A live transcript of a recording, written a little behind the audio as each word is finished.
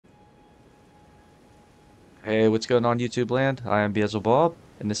Hey, what's going on YouTube land? I am Beelzebub,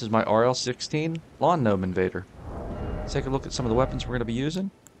 and this is my RL-16 Lawn Gnome Invader. Let's take a look at some of the weapons we're going to be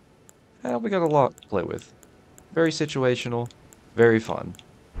using. We got a lot to play with. Very situational, very fun.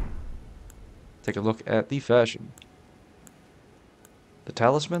 Take a look at the fashion. The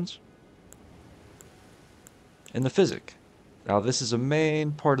talismans, and the physic. Now this is a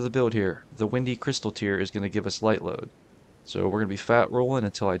main part of the build here. The windy crystal tier is going to give us light load. So we're going to be fat rolling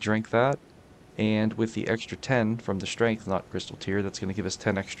until I drink that. And with the extra 10 from the strength not crystal tier, that's going to give us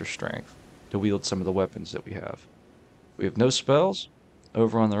 10 extra strength to wield some of the weapons that we have. We have no spells.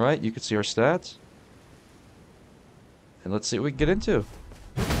 Over on the right, you can see our stats. And let's see what we can get into.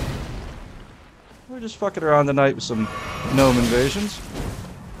 We're just fucking around tonight with some gnome invasions.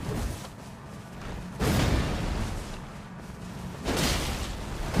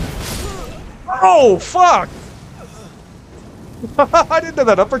 Oh, fuck! I didn't know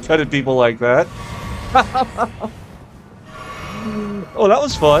that uppercutted people like that. Oh, that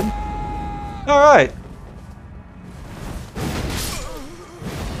was fun. Alright.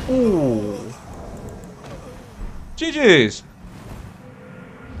 Ooh. GG's.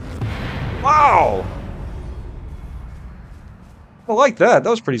 Wow. I like that. That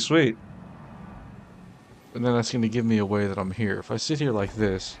was pretty sweet. And then that's going to give me away that I'm here. If I sit here like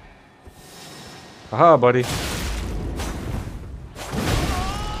this. Aha, buddy.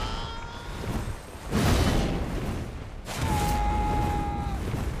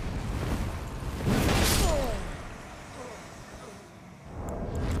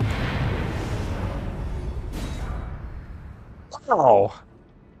 Wow.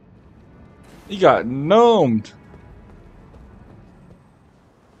 You got gnomed.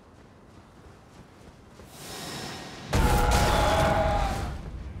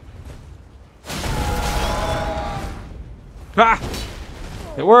 Ha!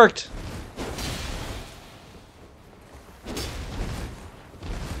 It worked.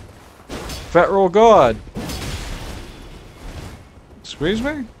 Fat roll god. Squeeze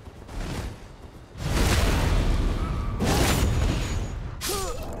me?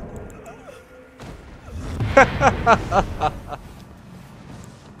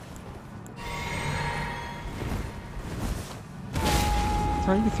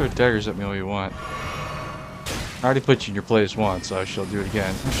 You can throw daggers at me all you want. I already put you in your place once, so I shall do it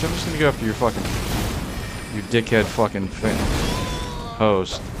again. Actually, I'm just gonna go after your fucking... You dickhead fucking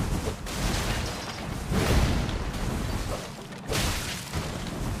host.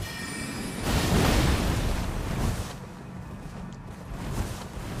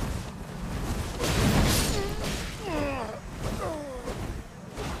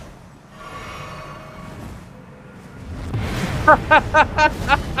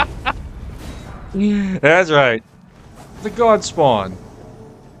 That's right. The god spawn.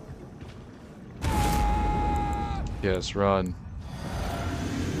 Yes, run.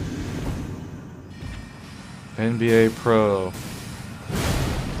 NBA Pro.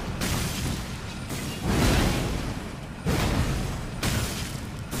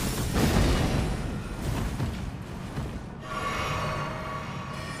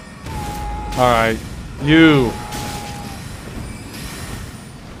 Alright. You.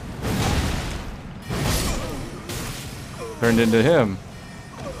 Turned into him.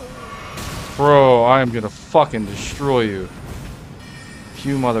 Bro, I am gonna fucking destroy you.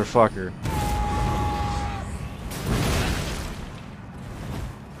 You motherfucker.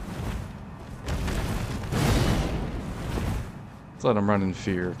 Let's let him run in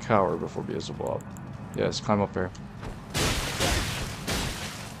fear. Cower before Beelzebub. Yes, climb up there.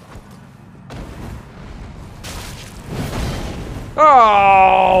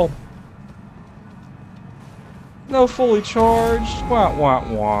 Oh! No fully charged. Wah wah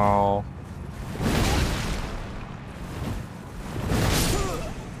wah.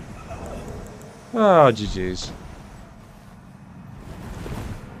 Oh, GG's.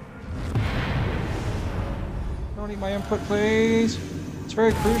 Don't eat my input, please. It's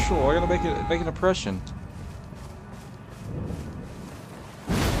very crucial. I gotta make an impression.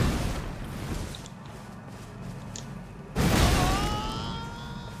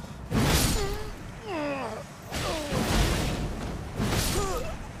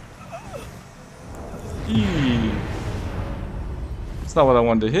 Eee. It's not what I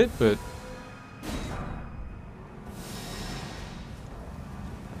wanted to hit, but...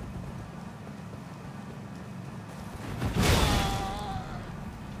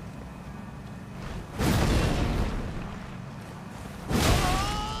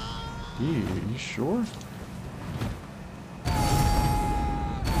 Eee, are you sure?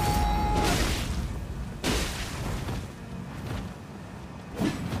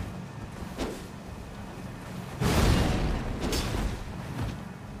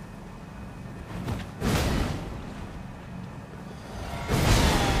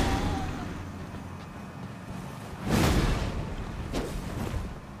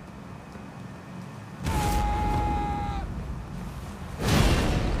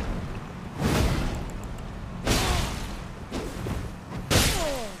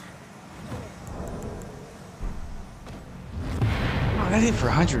 that hit for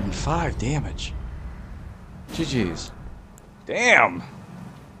 105 damage. GG's. Damn!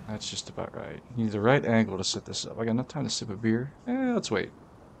 That's just about right. You need the right angle to set this up. I got enough time to sip a beer. Let's wait.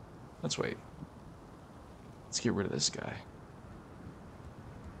 Let's wait. Let's get rid of this guy.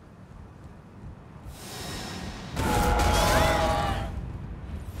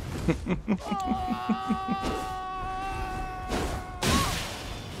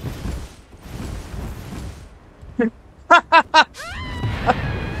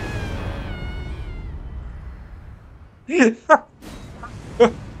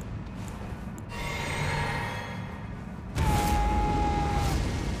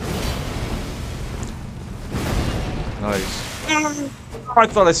 Nice. I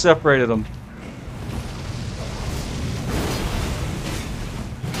thought I separated them.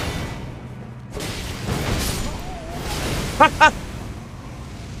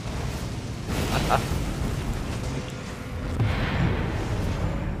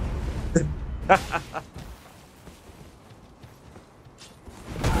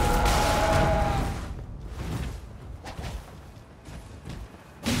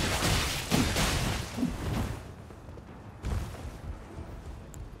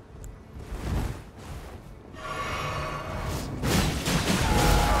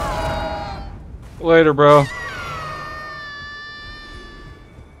 Later, bro.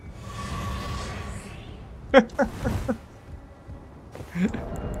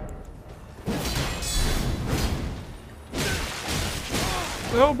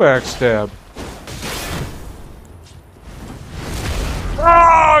 No backstab.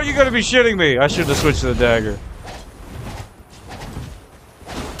 Oh, you gotta be shitting me. I should have switched to the dagger.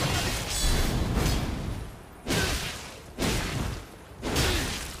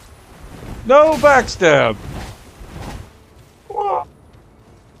 No backstab. Alright.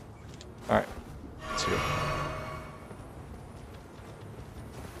 Let's hear it.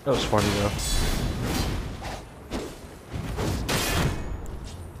 That was funny though.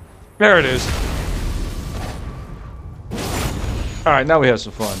 There it is. Alright, now we have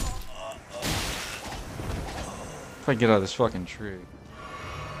some fun. If I get out of this fucking tree.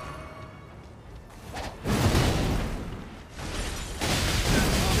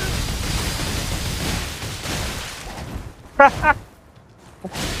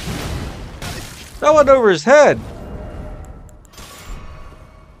 That went over his head.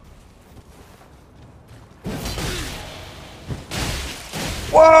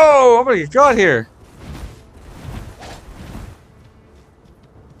 Whoa! I'm gonna get caught here.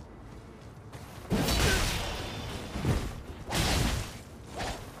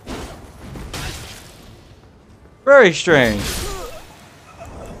 Very strange.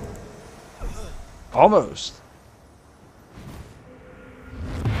 Almost.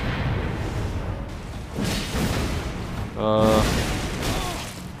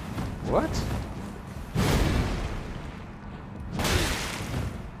 What?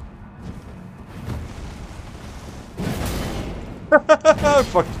 I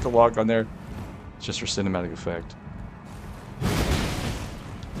fucked the lock on there. It's just for cinematic effect.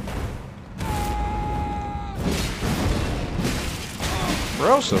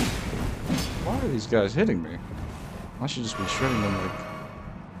 Gross. Why are these guys hitting me? I should just be shredding them like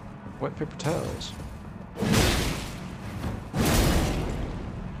wet paper towels.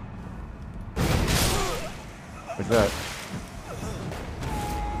 Like that.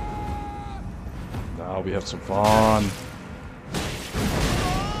 Now we have some fun.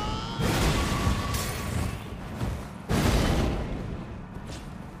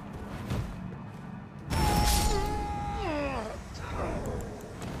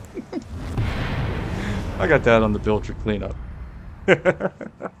 I got that on the build for cleanup. I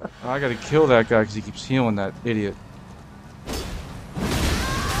gotta kill that guy because he keeps healing that idiot.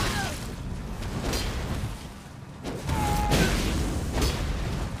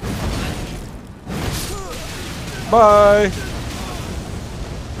 Bye!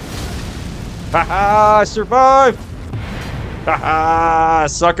 Haha! I survived! Haha!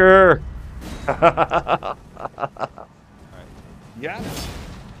 Sucker! Yeah.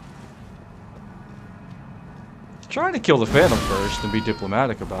 Trying to kill the Phantom first and be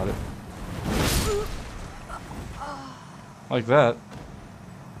diplomatic about it. Like that.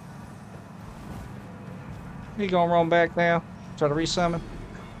 You gonna run back now? Try to resummon?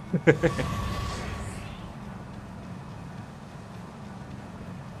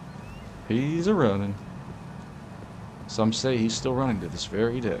 He's a running. Some say he's still running to this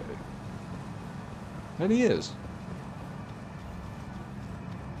very day. And he is.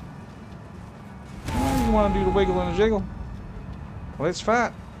 You want to do the wiggle and the jiggle? Let's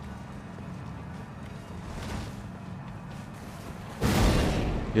fight.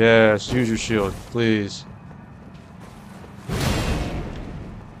 Yes, use your shield, please.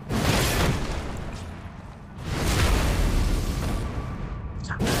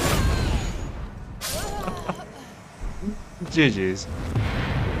 GG's.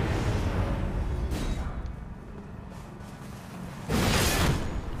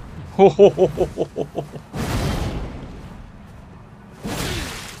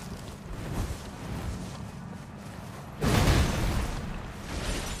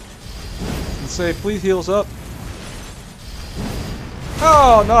 Say, please heals up.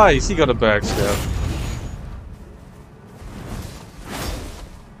 Oh, nice. He got a backstab.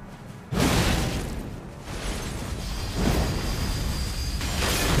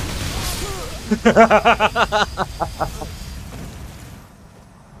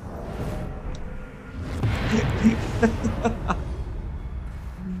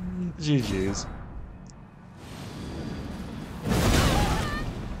 GG's.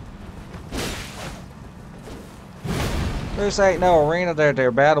 This ain't no arena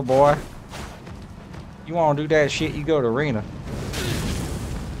there, battle boy. You wanna do that shit, you go to arena.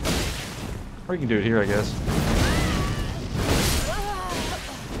 Or you can do it here, I guess.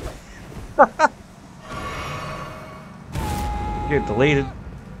 Get deleted.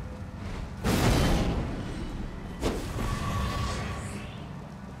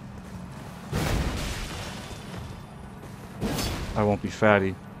 I won't be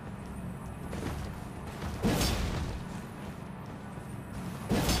fatty.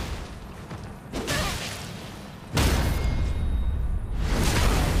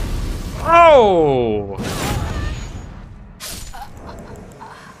 Oh!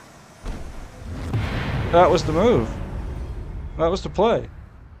 That was the move. That was the play.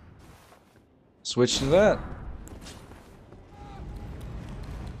 Switch to that.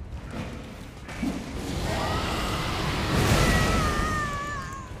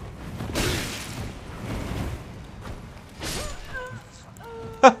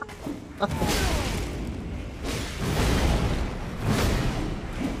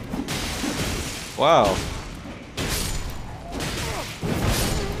 Wow.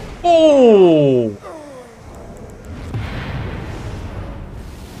 Oh!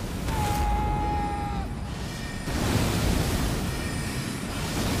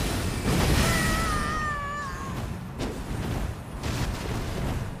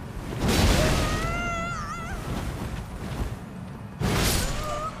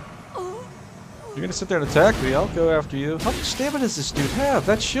 You're gonna sit there and attack me, I'll go after you. How much stamina does this dude have?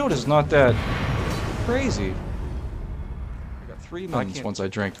 That shield is not that crazy. I got 3 minutes once I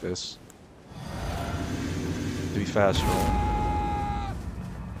drank this. To be fast rolling.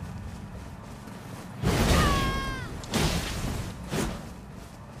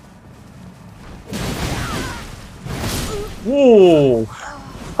 Whoa!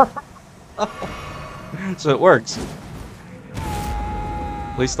 So it works.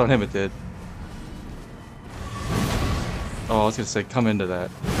 At least on him it did. Oh, I was gonna say, come into that.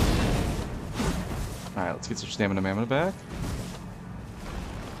 Alright, let's get some stamina mammoth back.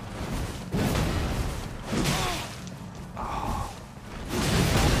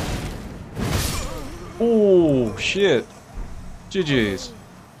 Oh, shit. GG's.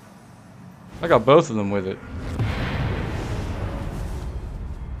 I got both of them with it.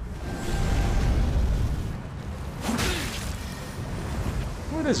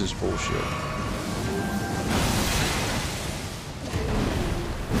 What is this bullshit?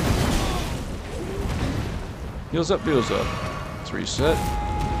 Heals up, heals up. Let's reset.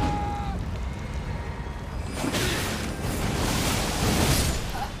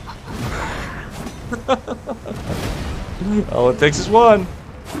 All it takes is one.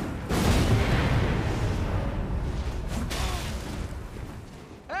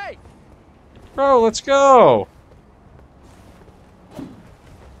 Hey! Bro, let's go!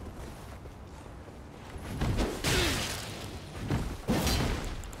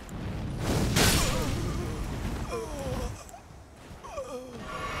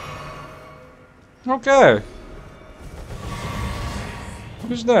 Okay.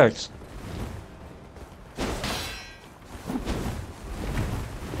 Who's next?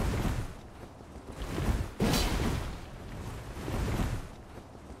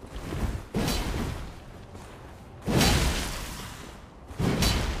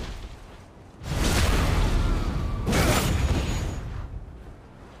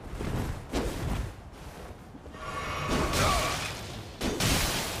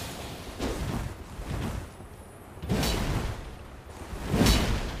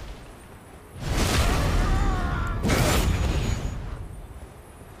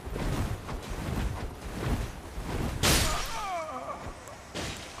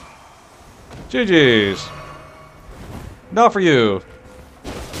 GG's. Not for you.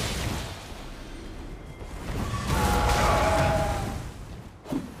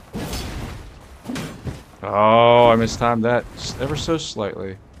 Oh, I mistimed that just ever so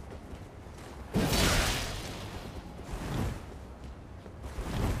slightly.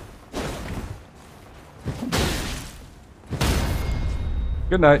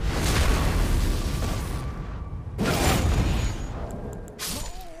 Good night.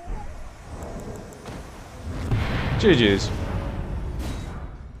 GG's.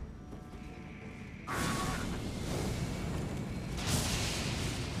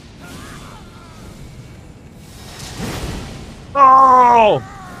 Oh!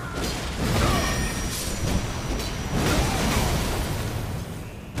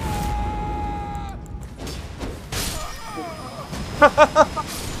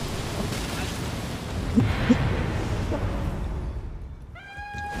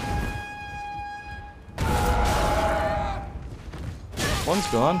 One's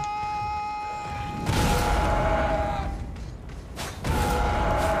gone.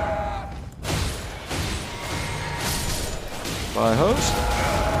 Bye, host.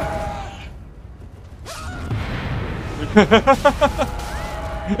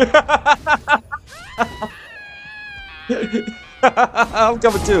 I'm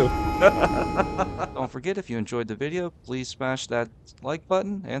coming too. Don't forget, if you enjoyed the video, please smash that like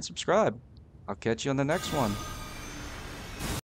button and subscribe. I'll catch you on the next one.